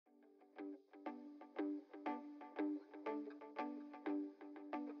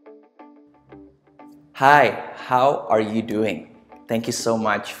Hi, how are you doing? Thank you so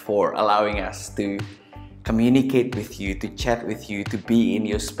much for allowing us to communicate with you, to chat with you, to be in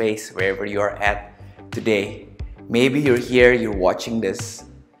your space wherever you are at today. Maybe you're here, you're watching this,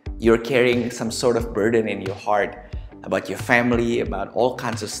 you're carrying some sort of burden in your heart about your family, about all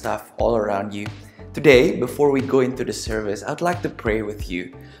kinds of stuff all around you. Today, before we go into the service, I'd like to pray with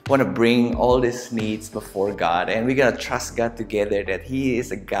you. I want to bring all these needs before God, and we're going to trust God together that He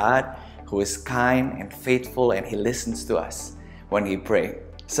is a God who is kind and faithful, and He listens to us when we pray.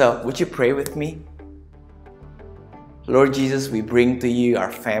 So, would you pray with me? Lord Jesus, we bring to you our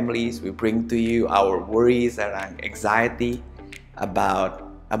families, we bring to you our worries and our anxiety about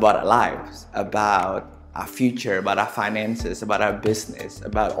our lives, about our future, about our finances, about our business,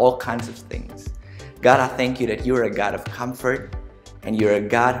 about all kinds of things. God, I thank you that you're a God of comfort and you're a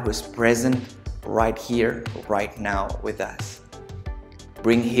God who is present right here, right now with us.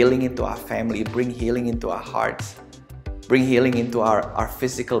 Bring healing into our family, bring healing into our hearts, bring healing into our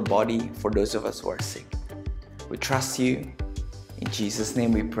physical body for those of us who are sick. We trust you. In Jesus'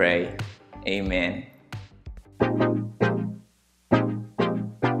 name we pray. Amen.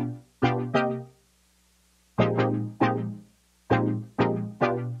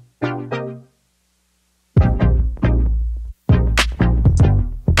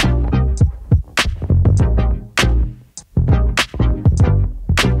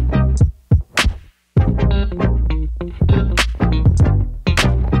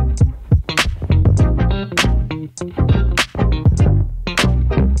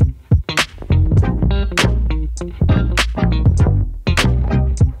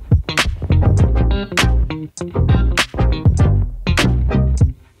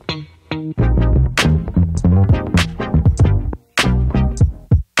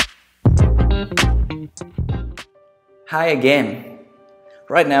 Hi again.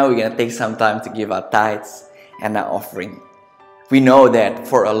 Right now we're going to take some time to give our tithes and our offering. We know that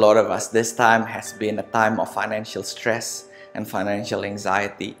for a lot of us this time has been a time of financial stress and financial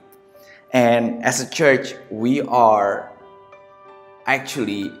anxiety. And as a church, we are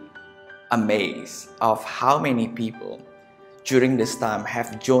actually amazed of how many people during this time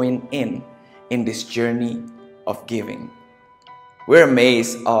have joined in this journey of giving. We're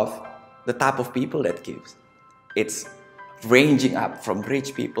amazed of the type of people that gives. It's ranging up from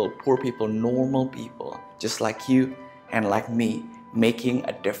rich people, poor people, normal people, just like you and like me, making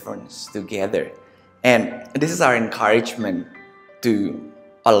a difference together. And this is our encouragement to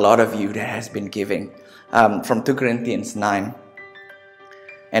a lot of you that has been giving from 2 Corinthians 9.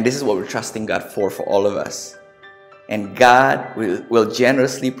 And this is what we're trusting God for all of us. And God will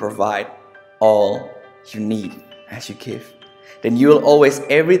generously provide all you need as you give. Then you will always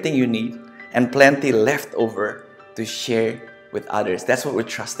everything you need and plenty left over to share with others. That's what we're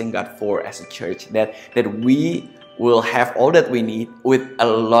trusting God for as a church, that we will have all that we need with a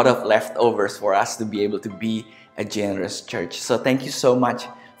lot of leftovers for us to be able to be a generous church. So thank you so much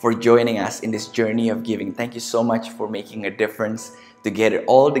for joining us in this journey of giving. Thank you so much for making a difference together.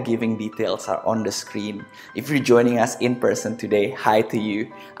 All the giving details are on the screen. If you're joining us in person today, hi to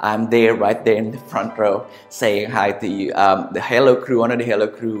you. I'm there, right there in the front row, saying hi to you. The Hello crew, one of the Hello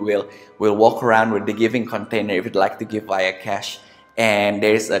crew will walk around with the giving container if you'd like to give via cash. And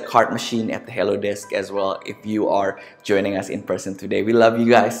there's a card machine at the Hello desk as well if you are joining us in person today. We love you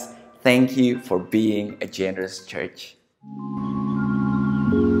guys. Thank you for being a generous church.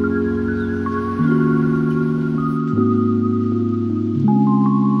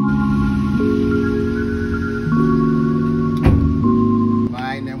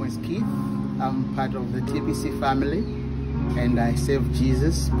 Part of the TBC family, and I serve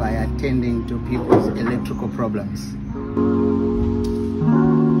Jesus by attending to people's electrical problems.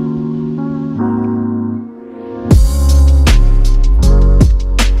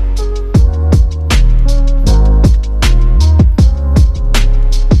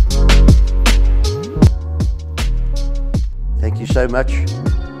 Thank you so much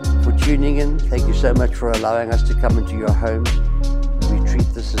for tuning in. Thank you so much for allowing us to come into your homes. We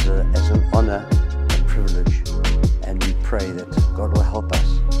treat this as an honor and privilege, and we pray that God will help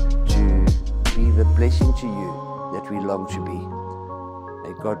us to be the blessing to you that we long to be.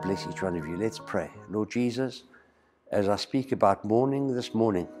 May God bless each one of you. Let's pray. Lord Jesus, as I speak about mourning this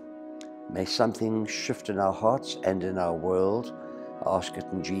morning, may something shift in our hearts and in our world. I ask it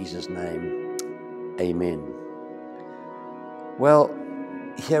in Jesus' name. Amen. Well,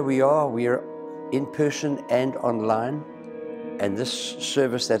 here we are. We are in person and online. And this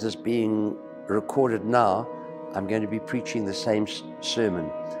service that is being recorded now, I'm going to be preaching the same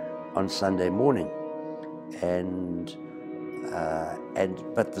sermon on Sunday morning. And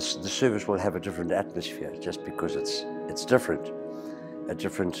But the service will have a different atmosphere just because it's different, a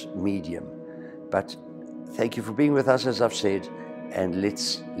different medium. But thank you for being with us, as I've said, and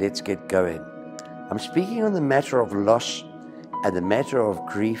let's get going. I'm speaking on the matter of loss and the matter of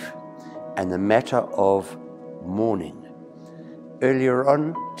grief and the matter of mourning. Earlier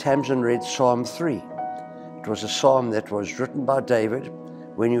on, Tamsin read Psalm 3. It was a psalm that was written by David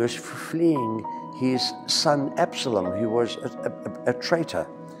when he was fleeing his son Absalom, who was a traitor,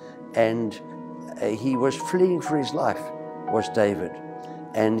 and he was fleeing for his life, was David.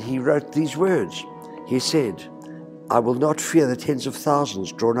 And he wrote these words. He said, "I will not fear the tens of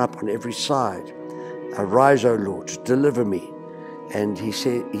thousands drawn up on every side. Arise, O Lord, deliver me." And he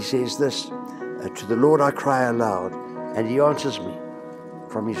says this, "To the Lord I cry aloud, and he answers me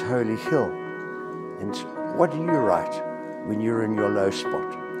from his holy hill." And what do you write when you're in your low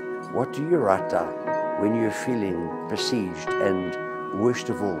spot? What do you write down when you're feeling besieged, and worst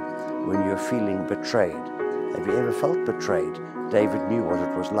of all, when you're feeling betrayed? Have you ever felt betrayed? David knew what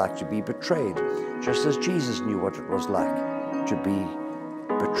it was like to be betrayed, just as Jesus knew what it was like to be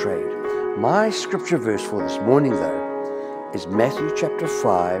betrayed. My scripture verse for this morning, though, is Matthew chapter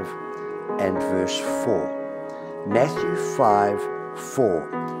 5 and verse 4. Matthew 5:4.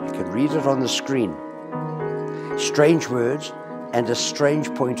 You can read it on the screen. Strange words and a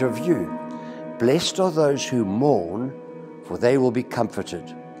strange point of view. Blessed are those who mourn, for they will be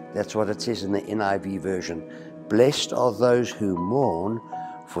comforted. That's what it says in the NIV version. Blessed are those who mourn,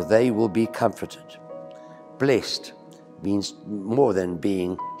 for they will be comforted. Blessed means more than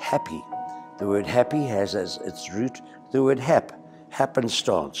being happy. The word happy has as its root the word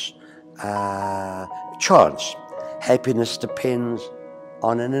happenstance, chance. Happiness depends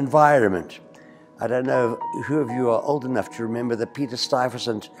on an environment. I don't know who of you are old enough to remember the Peter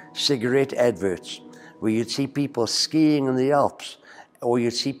Stuyvesant cigarette adverts, where you'd see people skiing in the Alps, or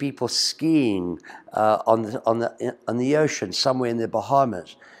you'd see people skiing on the ocean somewhere in the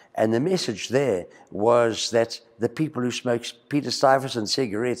Bahamas. And the message there was that the people who smoke Peter Stuyvesant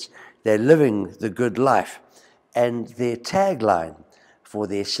cigarettes, they're living the good life. And their tagline for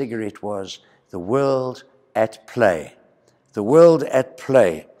their cigarette was, "The world at play." The world at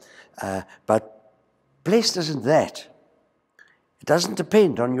play. But blessed isn't that. It doesn't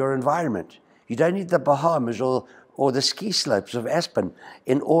depend on your environment. You don't need the Bahamas or the ski slopes of Aspen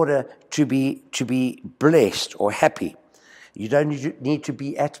in order to be blessed or happy. You don't need to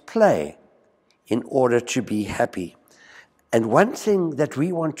be at play in order to be happy. And one thing that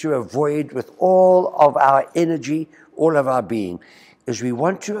we want to avoid with all of our energy, all of our being, is we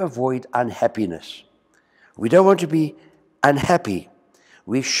want to avoid unhappiness. We don't want to be unhappy.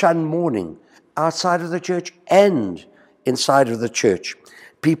 We shun mourning outside of the church and inside of the church.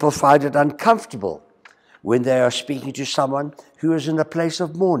 People find it uncomfortable when they are speaking to someone who is in a place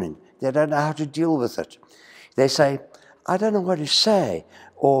of mourning. They don't know how to deal with it. They say, "I don't know what to say."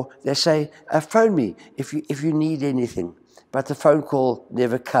 Or they say, "Phone me if you need anything." But the phone call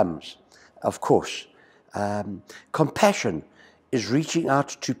never comes, of course. Compassion is reaching out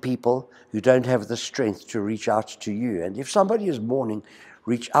to people who don't have the strength to reach out to you. And if somebody is mourning,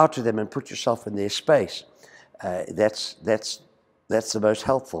 reach out to them and put yourself in their space. That's the most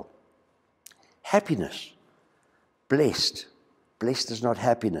helpful. Happiness. Blessed. Blessed is not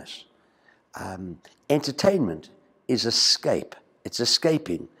happiness. Entertainment is escape. It's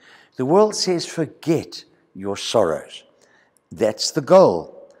escaping. The world says forget your sorrows. That's the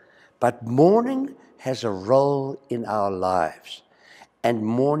goal. But mourning has a role in our lives. And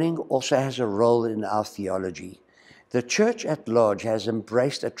mourning also has a role in our theology. The church at large has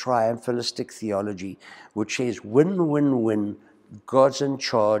embraced a triumphalistic theology which says win, win, win, God's in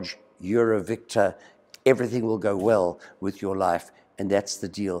charge, you're a victor, everything will go well with your life, and that's the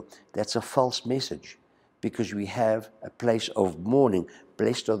deal. That's a false message, because we have a place of mourning.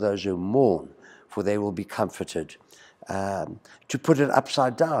 Blessed are those who mourn, for they will be comforted. To put it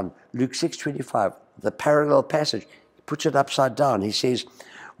upside down, Luke 6:25, the parallel passage, puts it upside down. He says,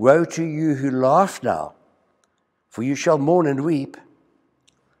 "Woe to you who laugh now, for you shall mourn and weep."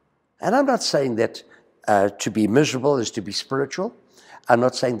 And I'm not saying that to be miserable is to be spiritual. I'm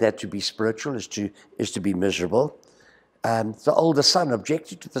not saying that to be spiritual is to be miserable. The older son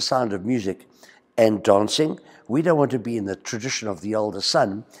objected to the sound of music and dancing. We don't want to be in the tradition of the older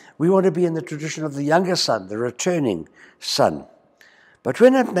son. We want to be in the tradition of the younger son, the returning son. But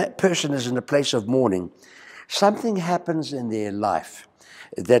when a person is in a place of mourning, something happens in their life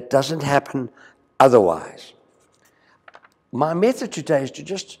that doesn't happen otherwise. My method today is to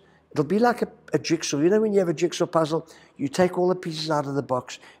just It'll be like a jigsaw. You know when you have a jigsaw puzzle, you take all the pieces out of the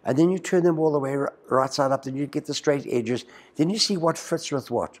box, and then you turn them all the way right side up, then you get the straight edges, then you see what fits with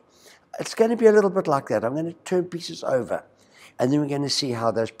what. It's going to be a little bit like that. I'm going to turn pieces over, and then we're going to see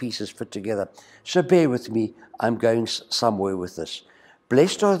how those pieces fit together. So bear with me. I'm going somewhere with this.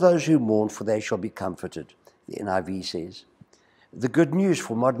 Blessed are those who mourn, for they shall be comforted, the NIV says. The Good News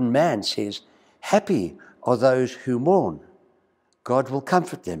for Modern Man says, happy are those who mourn. God will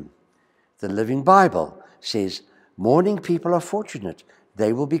comfort them. The Living Bible says, mourning people are fortunate.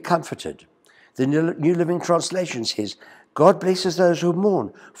 They will be comforted. The New Living Translation says, God blesses those who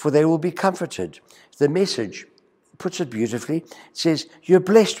mourn, for they will be comforted. The Message puts it beautifully. It says, you're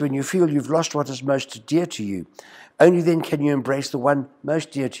blessed when you feel you've lost what is most dear to you. Only then can you embrace the one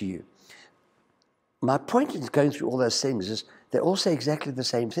most dear to you. My point in going through all those things is they all say exactly the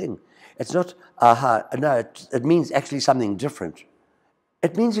same thing. It's not, aha, no, it means actually something different.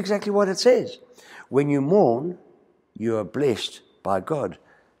 It means exactly what it says. When you mourn, you are blessed by God.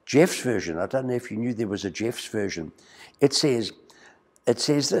 Geoff's version, I don't know if you knew there was a Geoff's version. It says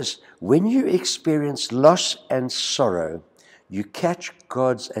this, when you experience loss and sorrow, you catch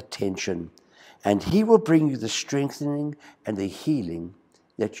God's attention, and He will bring you the strengthening and the healing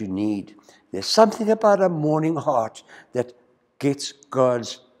that you need. There's something about a mourning heart that gets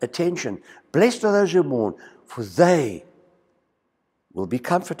God's attention. Blessed are those who mourn, for they will be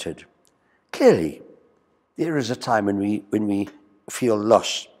comforted. Clearly, there is a time when we feel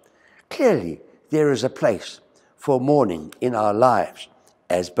loss. Clearly, there is a place for mourning in our lives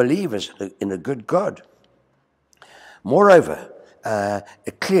as believers in a good God. Moreover,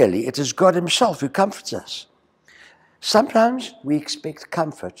 clearly, it is God Himself who comforts us. Sometimes we expect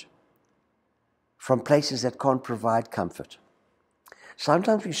comfort from places that can't provide comfort.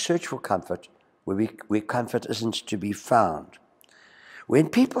 Sometimes we search for comfort where comfort isn't to be found. When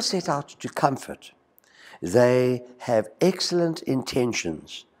people set out to comfort, they have excellent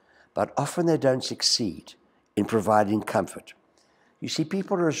intentions, but often they don't succeed in providing comfort. You see,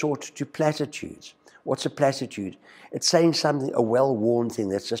 people resort to platitudes. What's a platitude? It's saying something, a well-worn thing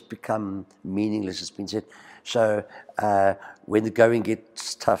that's just become meaningless. It's been said. So when the going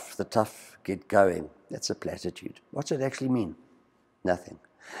gets tough, the tough get going. That's a platitude. What's it actually mean? Nothing.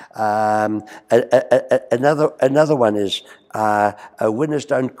 Another one is winners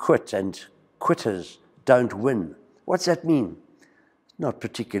don't quit and quitters don't win. What's that mean? Not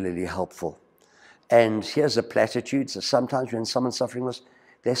particularly helpful. And here's a platitude. So sometimes when someone's suffering loss,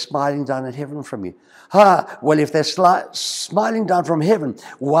 they're smiling down at heaven from you. Well, if they're smiling down from heaven,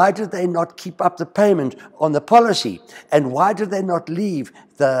 why did they not keep up the payment on the policy? And why did they not leave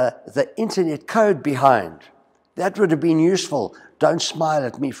the internet code behind? That would have been useful. Don't smile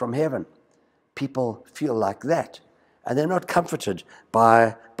at me from heaven. People feel like that. And they're not comforted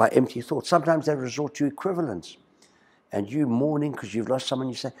by empty thoughts. Sometimes they resort to equivalence. And you mourning because you've lost someone,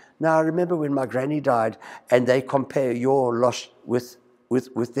 you say, now I remember when my granny died, and they compare your loss with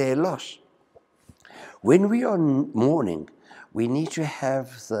their loss. When we are mourning, we need to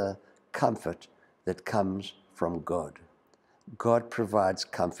have the comfort that comes from God. God provides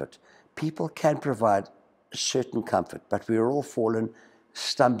comfort. People can provide certain comfort, but we are all fallen,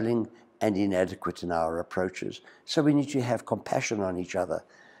 stumbling, and inadequate in our approaches. So we need to have compassion on each other.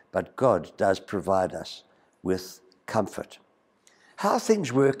 But God does provide us with comfort. How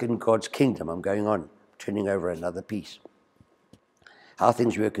things work in God's kingdom. I'm going on, turning over another piece. How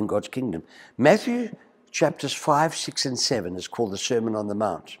things work in God's kingdom. Matthew chapters 5, 6, and 7 is called the Sermon on the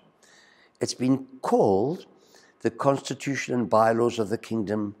Mount. It's been called the constitution and bylaws of the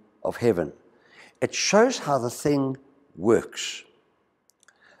kingdom of heaven. It shows how the thing works.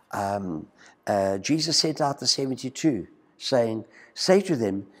 Jesus sent out the 72, saying, say to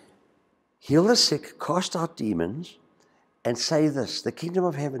them, heal the sick, cast out demons, and say this, the kingdom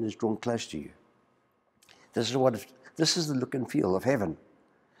of heaven is drawn close to you. This is the look and feel of heaven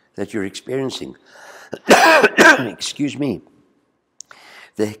that you're experiencing. Excuse me.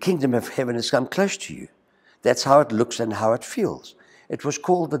 The kingdom of heaven has come close to you. That's how it looks and how it feels. It was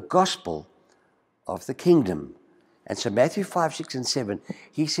called the gospel of the kingdom. And so Matthew 5, 6, and 7,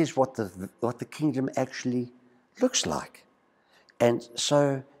 he says what the kingdom actually looks like. And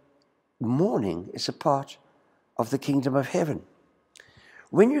so mourning is a part of the kingdom of heaven.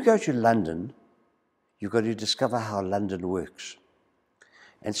 When you go to London, you've got to discover how London works.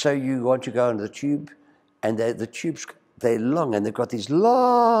 And so you want to go on the tube, and the tubes, they're long, and they've got these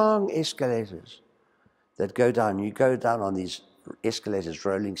long escalators that go down. You go down on these escalators,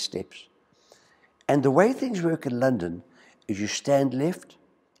 rolling steps. And the way things work in London is you stand left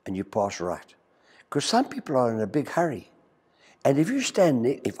and you pass right. Because some people are in a big hurry. And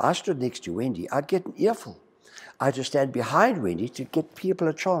if I stood next to Wendy, I'd get an earful. I had to stand behind Wendy to get people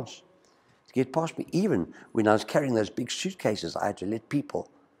a chance to get past me. Even when I was carrying those big suitcases, I had to let people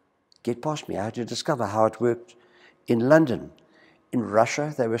get past me. I had to discover how it worked in London. In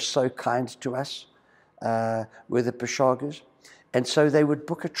Russia, they were so kind to us, were the Peshagas. And so they would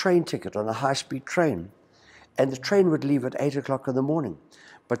book a train ticket on a high-speed train. And the train would leave at 8 o'clock in the morning.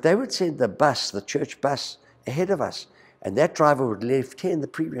 But they would send the bus, the church bus, ahead of us. And that driver would leave 10 the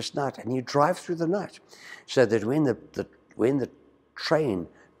previous night, and he'd drive through the night. So that when the train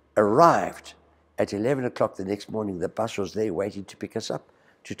arrived at 11 o'clock the next morning, the bus was there waiting to pick us up,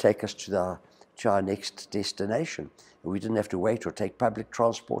 to take us to our next destination. And we didn't have to wait or take public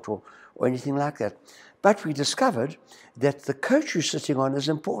transport or anything like that. But we discovered that the coach you're sitting on is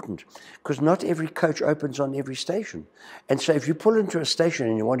important, because not every coach opens on every station. And so if you pull into a station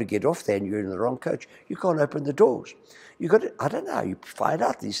and you want to get off there and you're in the wrong coach, you can't open the doors. You got to, I don't know, you find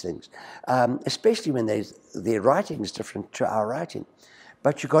out these things, especially when their writing is different to our writing.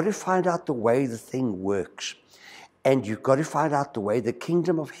 But you've got to find out the way the thing works. And you've got to find out the way the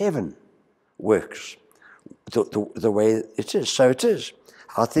kingdom of heaven works, the way it is. So it is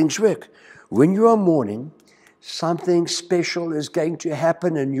how things work. When you are mourning, something special is going to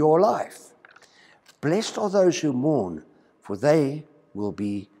happen in your life. Blessed are those who mourn, for they will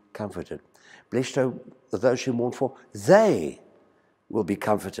be comforted. Blessed are those who mourn, for they will be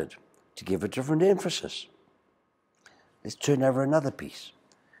comforted. To give a different emphasis, let's turn over another piece,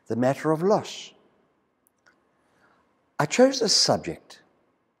 the matter of loss. I chose this subject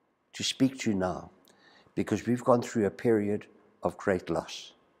to speak to you now because we've gone through a period of great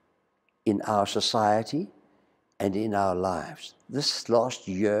loss in our society and in our lives. This last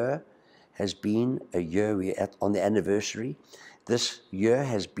year has been a year, we're on the anniversary. This year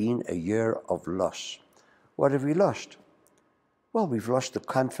has been a year of loss. What have we lost? Well, we've lost the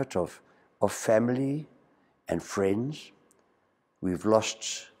comfort of family and friends. We've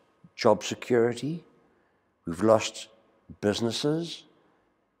lost job security. We've lost businesses.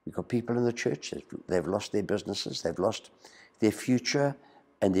 We've got people in the church, they've lost their businesses, they've lost their future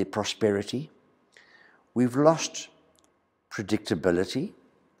and their prosperity. We've lost predictability.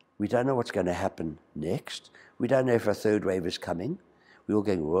 We don't know what's going to happen next. We don't know if a third wave is coming. We're all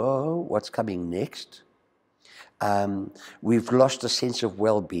going, whoa, what's coming next? We've lost a sense of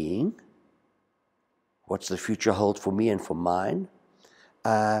well-being. What's the future hold for me and for mine?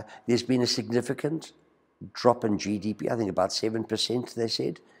 There's been a significant drop in GDP, I think about 7%, they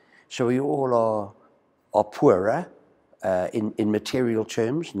said. So we all are poorer in material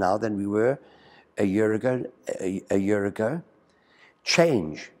terms now than we were a year ago.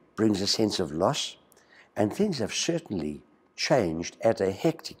 Change brings a sense of loss, and things have certainly changed at a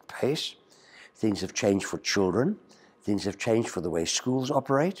hectic pace. Things have changed for children. Things have changed for the way schools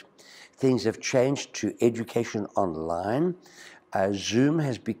operate. Things have changed to education online. Zoom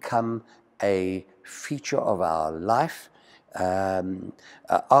has become a feature of our life.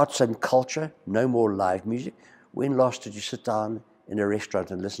 Arts and culture, no more live music. When last did you sit down in a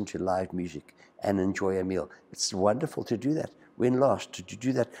restaurant and listen to live music and enjoy a meal? It's wonderful to do that. When last did you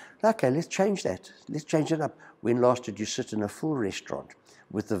do that? Okay, let's change that. Let's change it up. When last did you sit in a full restaurant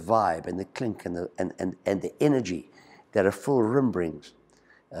with the vibe and the clink and the energy that a full room brings?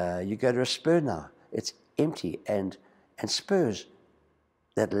 You go to a Spur now, it's empty, and Spurs,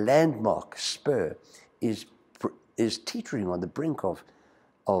 that landmark Spur, is teetering on the brink of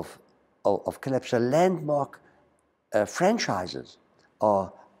collapse. So landmark franchises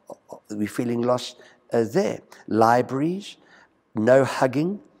we're feeling lost there. Libraries, no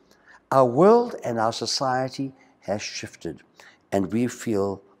hugging. Our world and our society has shifted, and we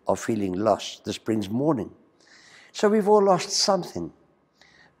are feeling lost. This brings mourning. So we've all lost something.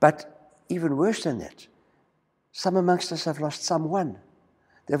 But even worse than that, some amongst us have lost someone.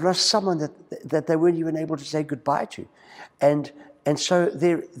 They've lost someone that they weren't even able to say goodbye to. And so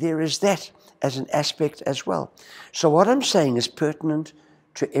there is that as an aspect as well. So what I'm saying is pertinent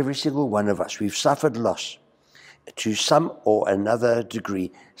to every single one of us. We've suffered loss to some or another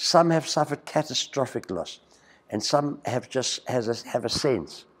degree. Some have suffered catastrophic loss, and some have just have a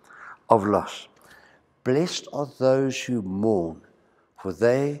sense of loss. Blessed are those who mourn, for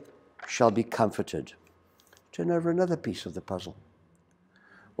they shall be comforted. Turn over another piece of the puzzle.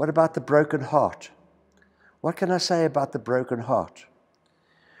 What about the broken heart? What can I say about the broken heart?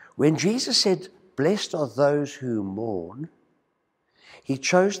 When Jesus said, blessed are those who mourn, he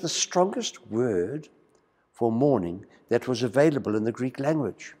chose the strongest word for mourning that was available in the Greek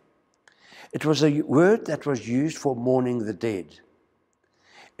language. It was a word that was used for mourning the dead.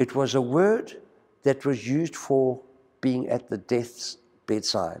 It was a word that was used for being at the death's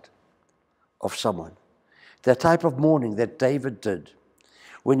bedside of someone. The type of mourning that David did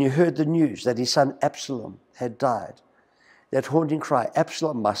when he heard the news that his son Absalom had died. That haunting cry,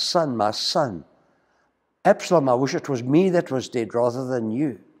 Absalom, my son, my son. Absalom, I wish it was me that was dead rather than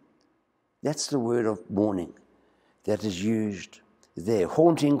you. That's the word of mourning that is used there,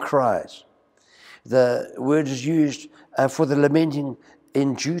 haunting cries. The word is used for the lamenting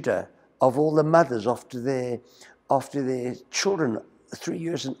in Judah of all the mothers after their children 3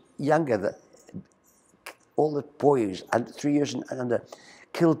 years and younger, all the boys under 3 years and under,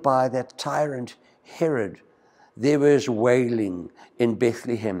 killed by that tyrant Herod. There was wailing in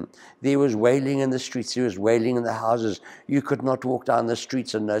Bethlehem. There was wailing in the streets. There was wailing in the houses. You could not walk down the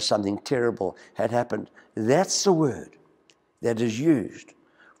streets and know something terrible had happened. That's the word that is used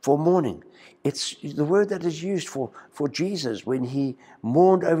for mourning. It's the word that is used for Jesus when he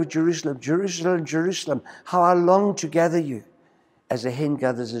mourned over Jerusalem. Jerusalem, Jerusalem, how I long to gather you as a hen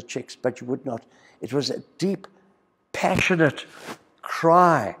gathers her chicks, but you would not. It was a deep, passionate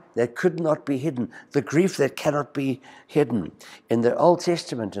cry that could not be hidden, the grief that cannot be hidden. In the Old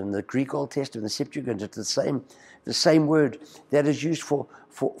Testament, in the Greek Old Testament, the Septuagint, it's the same word that is used for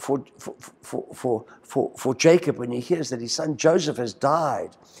Jacob when he hears that his son Joseph has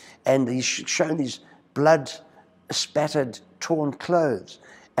died, and he's shown his blood-spattered, torn clothes,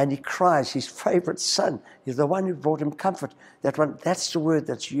 and he cries. His favorite son is the one who brought him comfort. That's the word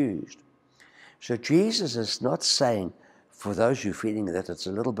that's used. So Jesus is not saying, for those who are feeling that it's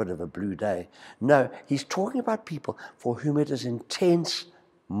a little bit of a blue day. No, he's talking about people for whom it is intense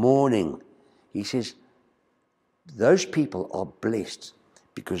mourning. He says, those people are blessed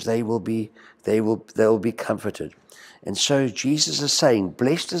because they will be comforted. And so Jesus is saying,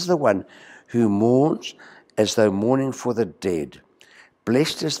 blessed is the one who mourns as though mourning for the dead.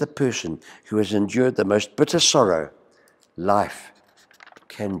 Blessed is the person who has endured the most bitter sorrow life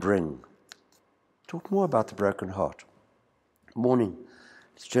can bring. Talk more about the broken heart. Mourning.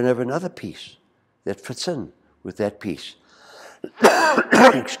 Let's turn over another piece that fits in with that piece.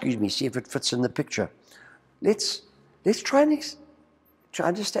 Excuse me, see if it fits in the picture. Let's try and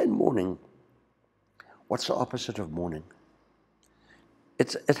understand mourning. What's the opposite of mourning?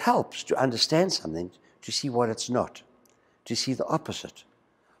 It helps to understand something, to see what it's not, to see the opposite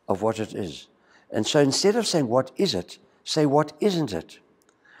of what it is. And so instead of saying, what is it, say, what isn't it?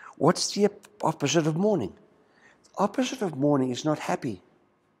 What's the opposite of mourning? The opposite of mourning is not happy,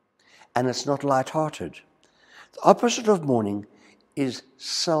 and it's not light-hearted. The opposite of mourning is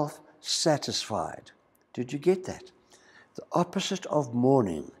self-satisfied. Did you get that? The opposite of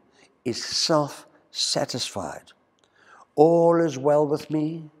mourning is self-satisfied. All is well with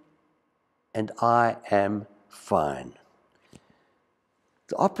me, and I am fine.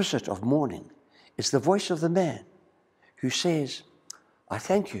 The opposite of mourning is the voice of the man who says, I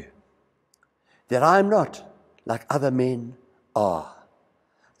thank you that I am not like other men are.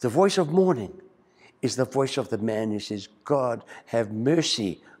 The voice of mourning is the voice of the man who says, God, have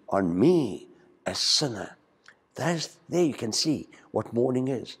mercy on me, a sinner. There you can see what mourning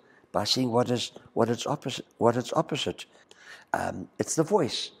is by seeing what its opposite. It's the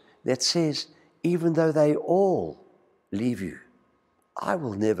voice that says, even though they all leave you, I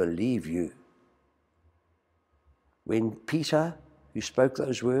will never leave you. When Peter, who spoke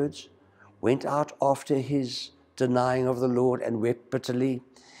those words, went out after his denying of the Lord and wept bitterly,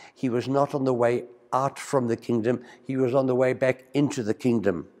 he was not on the way out from the kingdom, he was on the way back into the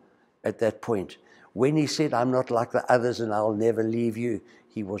kingdom at that point. When he said, I'm not like the others and I'll never leave you,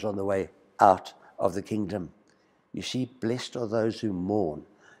 he was on the way out of the kingdom. You see, blessed are those who mourn.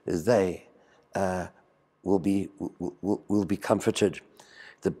 They will be comforted.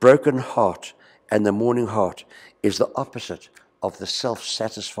 The broken heart and the mourning heart is the opposite of the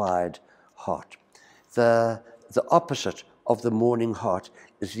self-satisfied heart. The opposite of the mourning heart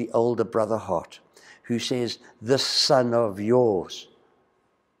is the older brother heart, who says, this son of yours.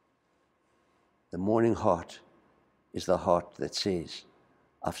 The mourning heart is the heart that says,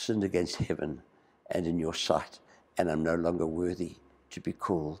 I've sinned against heaven and in your sight, and I'm no longer worthy to be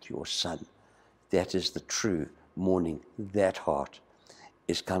called your son. That is the true mourning. That heart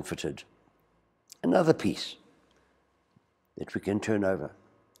is comforted. Another piece that we can turn over.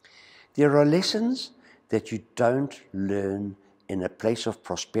 There are lessons that you don't learn in a place of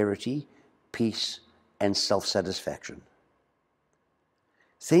prosperity, peace, and self-satisfaction.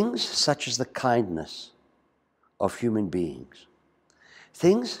 Things such as the kindness of human beings.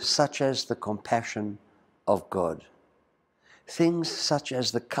 Things such as the compassion of God. Things such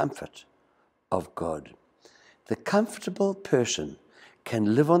as the comfort of God. The comfortable person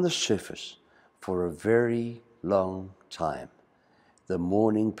can live on the surface for a very long time. The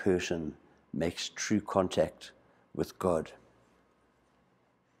mourning person makes true contact with God.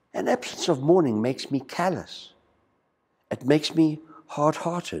 An absence of mourning makes me callous. It makes me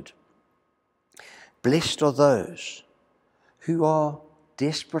hard-hearted. Blessed are those who are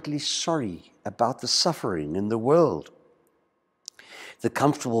desperately sorry about the suffering in the world. The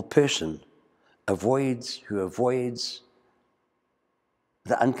comfortable person who avoids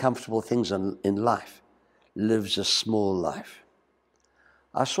the uncomfortable things in life lives a small life.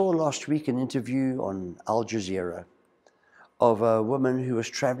 I saw last week an interview on Al Jazeera of a woman who was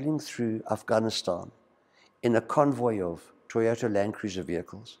traveling through Afghanistan in a convoy of Toyota Land Cruiser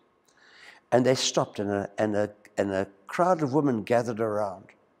vehicles. And they stopped, and a crowd of women gathered around.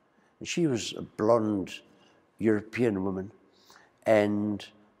 And she was a blonde European woman, and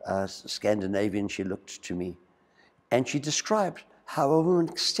Scandinavian, she looked to me. And she described how a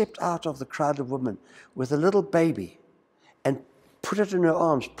woman stepped out of the crowd of women with a little baby and put it in her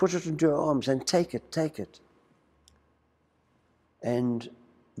arms, and take it. And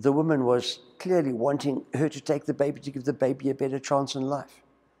the woman was clearly wanting her to take the baby, to give the baby a better chance in life.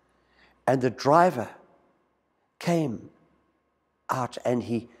 And the driver came out and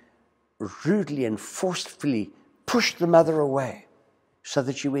he rudely and forcefully pushed the mother away so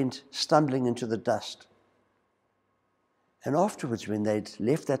that she went stumbling into the dust. And afterwards, when they'd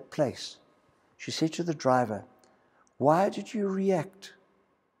left that place, she said to the driver, "Why did you react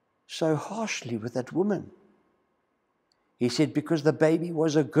so harshly with that woman?" He said, "Because the baby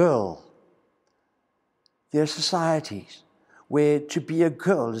was a girl." There are societies where to be a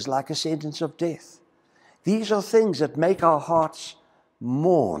girl is like a sentence of death. These are things that make our hearts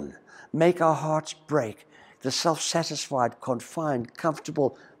mourn, make our hearts break. The self-satisfied, confined,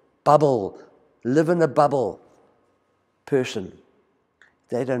 comfortable bubble, live in a bubble person,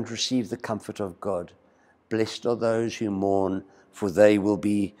 they don't receive the comfort of God. Blessed are those who mourn, for they will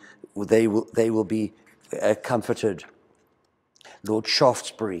be comforted. Lord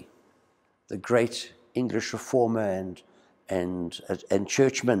Shaftesbury, the great English reformer and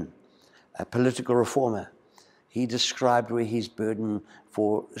churchman, a political reformer, he described where his burden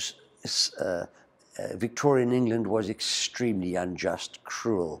for Victorian England was extremely unjust,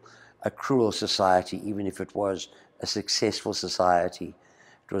 a cruel society. Even if it was a successful society,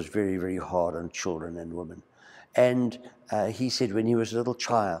 it was very, very hard on children and women. And he said when he was a little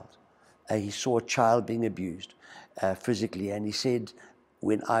child, he saw a child being abused physically, and he said,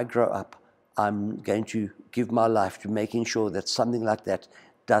 "When I grow up, I'm going to give my life to making sure that something like that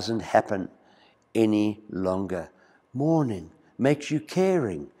doesn't happen any longer." Mourning makes you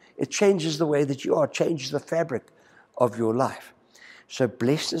caring. It changes the way that you are, changes the fabric of your life. So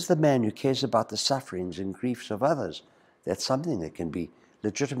blessed is the man who cares about the sufferings and griefs of others. That's something that can be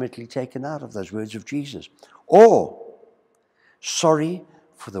legitimately taken out of those words of Jesus. Or, sorry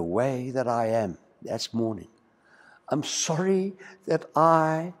for the way that I am. That's mourning. I'm sorry that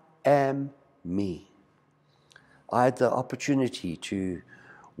I am me. I had the opportunity to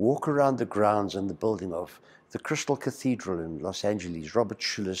walk around the grounds and the building of the Crystal Cathedral in Los Angeles, Robert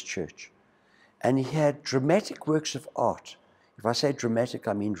Schuller's church. And he had dramatic works of art. If I say dramatic,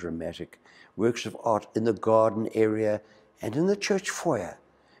 I mean dramatic. Works of art in the garden area and in the church foyer.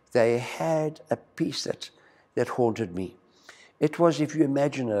 They had a piece that haunted me. It was, if you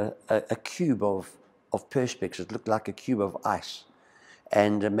imagine a cube of perspex, it looked like a cube of ice,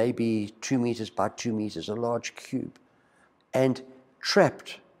 and maybe 2 meters by 2 meters, a large cube. And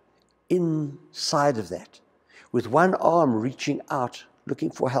trapped inside of that, with one arm reaching out,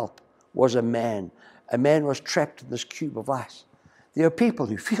 looking for help, was a man. A man was trapped in this cube of ice. There are people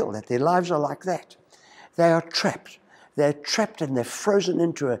who feel that their lives are like that. They are trapped. They're trapped and they're frozen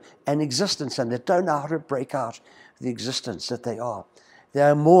into an existence, and they don't know how to break out the existence that they are. They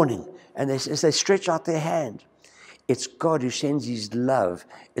are mourning, and as they stretch out their hand, it's God who sends His love.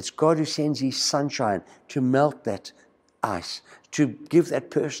 It's God who sends His sunshine to melt that ice, to give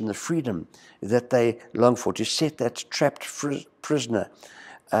that person the freedom that they long for, to set that trapped prisoner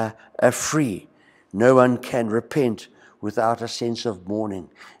free. No one can repent without a sense of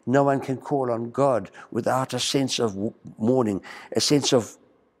mourning. No one can call on God without a sense of mourning, a sense of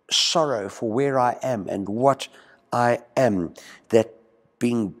sorrow for where I am and what I am, that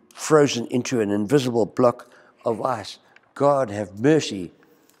being frozen into an invisible block of ice. God have mercy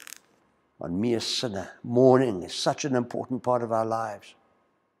on me, a sinner. Mourning is such an important part of our lives.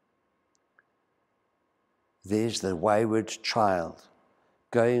 There's the wayward child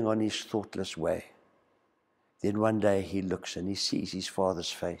going on his thoughtless way. Then one day he looks and he sees his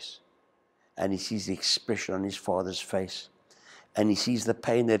father's face, and he sees the expression on his father's face, and he sees the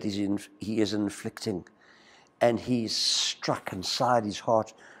pain that he is inflicting, and he's struck inside his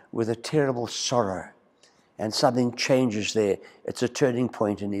heart with a terrible sorrow, and something changes there. It's a turning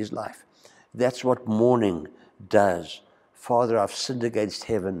point in his life. That's what mourning does. Father, I've sinned against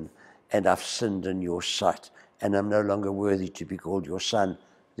heaven, and I've sinned in your sight, and I'm no longer worthy to be called your son.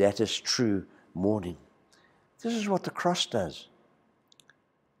 That is true mourning. This is what the cross does.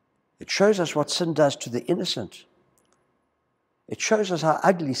 It shows us what sin does to the innocent. It shows us how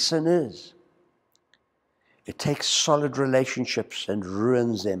ugly sin is. It takes solid relationships and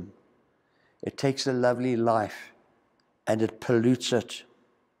ruins them. It takes a lovely life and it pollutes it.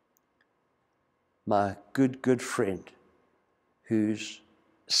 My good friend, whose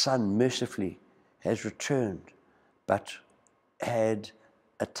son mercifully has returned, but had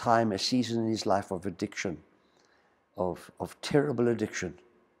a time, a season in his life of addiction, of terrible addiction.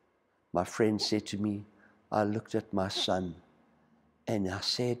 My friend said to me, I looked at my son and I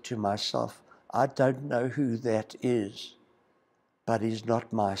said to myself, I don't know who that is, but he's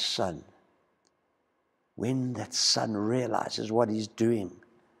not my son. When that son realizes what he's doing,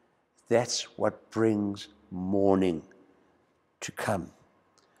 that's what brings mourning to come.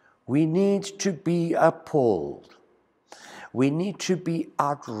 We need to be appalled. We need to be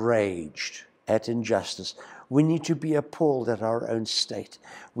outraged at injustice. We need to be appalled at our own state.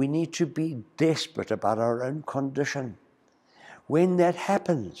 We need to be desperate about our own condition. When that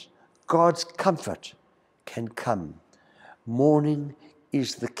happens, God's comfort can come. Mourning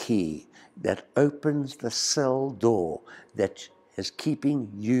is the key that opens the cell door that is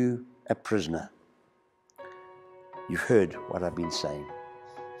keeping you a prisoner. You've heard what I've been saying.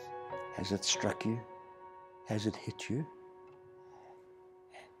 Has it struck you? Has it hit you?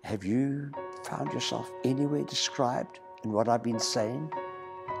 Have you found yourself anywhere described in what I've been saying?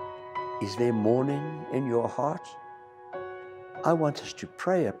 Is there mourning in your heart? I want us to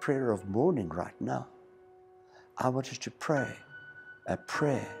pray a prayer of mourning right now. I want us to pray a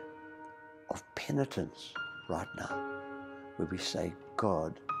prayer of penitence right now, where we say,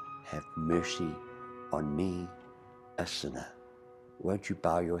 God, have mercy on me, a sinner. Won't you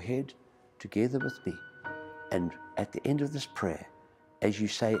bow your head together with me? And at the end of this prayer, as you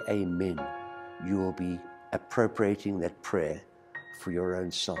say amen, you will be appropriating that prayer for your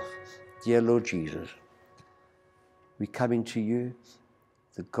own self. Dear Lord Jesus, we're coming to you,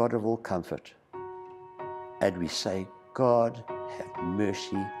 the God of all comfort, and we say, God, have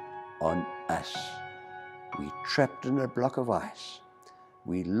mercy on us. We're trapped in a block of ice.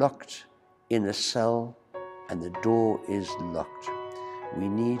 We're locked in a cell and the door is locked. We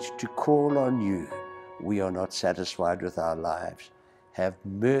need to call on you. We are not satisfied with our lives. Have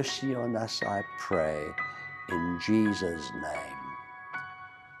mercy on us, I pray, in Jesus' name.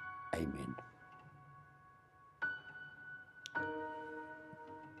 Amen.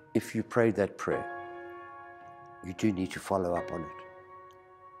 If you prayed that prayer, you do need to follow up on it.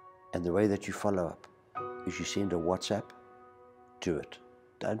 And the way that you follow up is you send a WhatsApp, do it.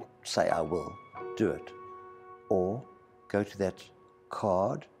 Don't say I will, do it. Or go to that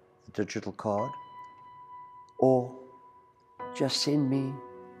card, the digital card, or just send me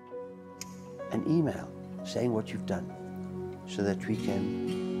an email saying what you've done so that we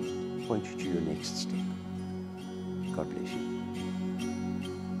can point you to your next step. God bless you.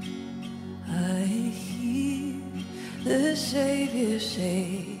 I hear the Savior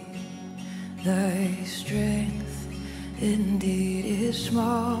say, thy strength indeed is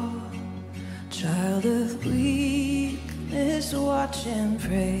small. Child of weakness, watch and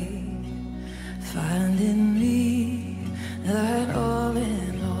pray. Find in me thine all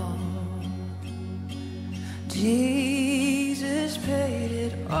in all. Jesus paid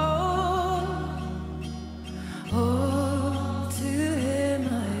it all to him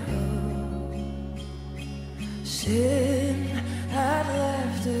I owe. Sin had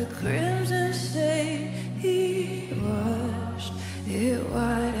left a crimson stain, he washed it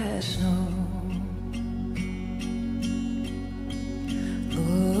white as snow.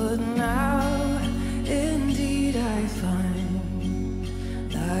 Lord, now indeed I find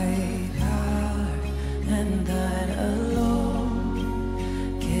thy power and thine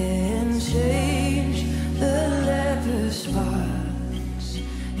alone can change the leper's spots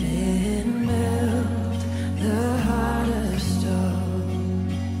and melt the heart of stone.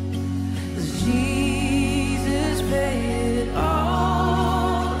 'Cause Jesus paid it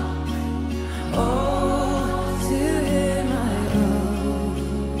all to him I owe.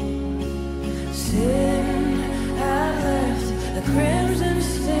 Sin had left a crimson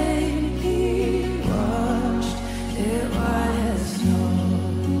stain, he washed it white as snow.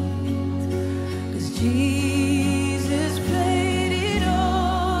 'Cause Jesus paid it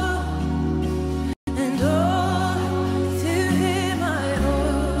all, and all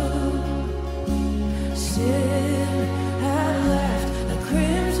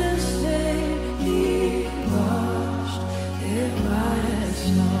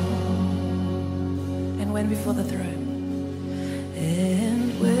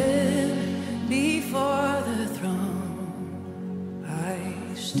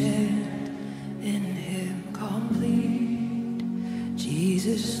stand in Him complete.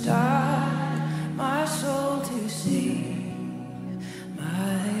 Jesus died